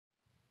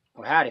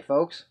Well, howdy,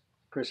 folks.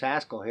 Chris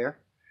Haskell here.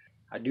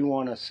 I do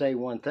want to say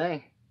one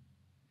thing.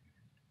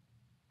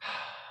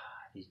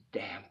 These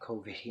damn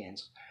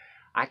COVIDians.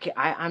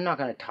 I'm not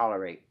going to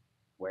tolerate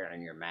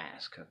wearing your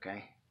mask,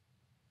 okay?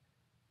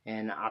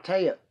 And I'll tell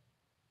you,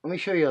 let me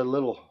show you a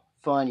little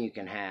fun you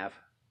can have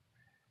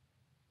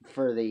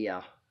for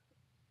the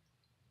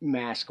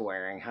mask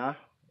wearing, huh?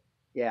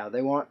 Yeah,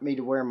 they want me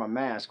to wear my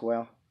mask.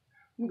 Well,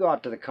 let me go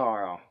out to the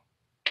car. I'll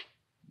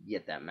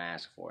get that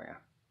mask for you.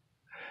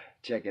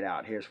 Check it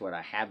out. Here's what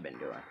I have been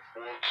doing.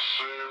 What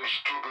seems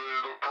to be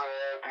the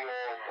problem? I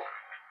have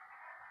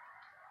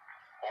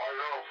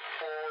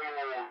followed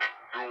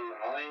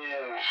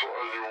your rules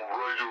and your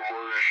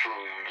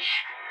regulations.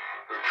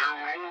 If you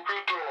look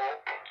it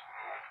up,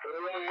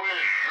 only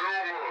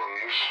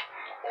humans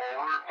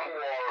are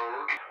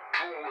required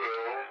to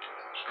wear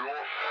your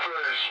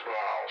face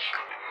mask.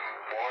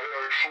 My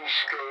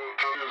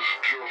exoskeleton is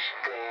just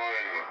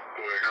fine,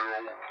 thank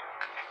you.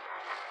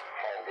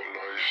 Have a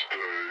nice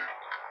day.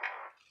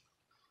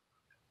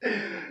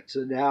 So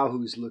now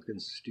who's looking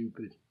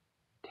stupid?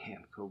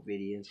 Damn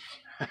COVIDians.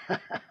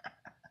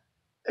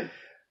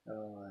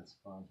 Oh, that's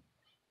fun.